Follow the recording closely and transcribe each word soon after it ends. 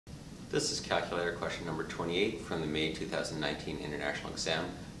This is calculator question number 28 from the May 2019 International Exam.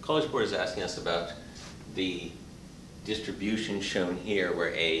 College Board is asking us about the distribution shown here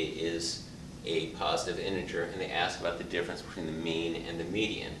where a is a positive integer, and they ask about the difference between the mean and the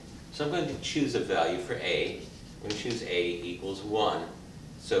median. So I'm going to choose a value for a. I'm going to choose a equals 1.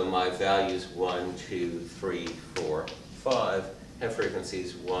 So my values 1, 2, 3, 4, 5 have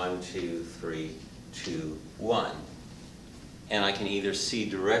frequencies 1, 2, 3, 2, 1. And I can either see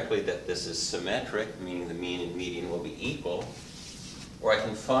directly that this is symmetric, meaning the mean and median will be equal, or I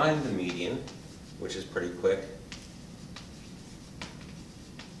can find the median, which is pretty quick.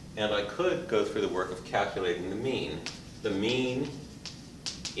 And I could go through the work of calculating the mean. The mean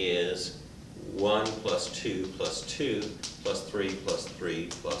is 1 plus 2 plus 2 plus 3 plus 3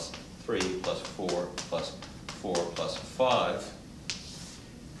 plus 3 plus 4 plus 4 plus 5,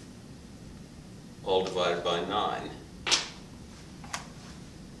 all divided by 9.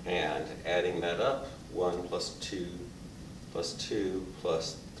 And adding that up, 1 plus 2 plus 2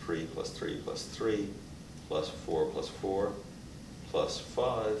 plus 3 plus 3 plus 3 plus 4 plus 4 plus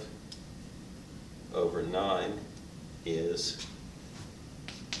 5 over 9 is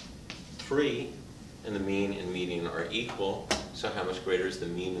 3, and the mean and median are equal. So how much greater is the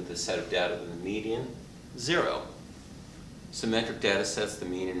mean of the set of data than the median? 0. Symmetric data sets, the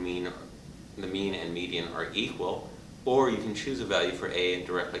mean and median are equal, or you can choose a value for a and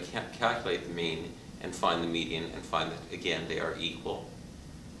directly calculate the mean and find the median and find that, again, they are equal.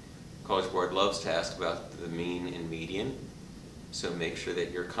 College Board loves to ask about the mean and median, so make sure that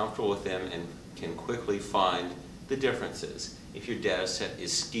you're comfortable with them and can quickly find the differences. If your data set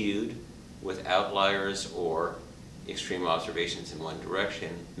is skewed with outliers or extreme observations in one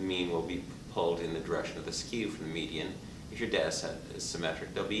direction, the mean will be pulled in the direction of the skew from the median. If your data set is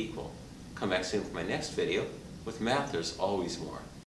symmetric, they'll be equal. Come back soon for my next video. With math, there's always more.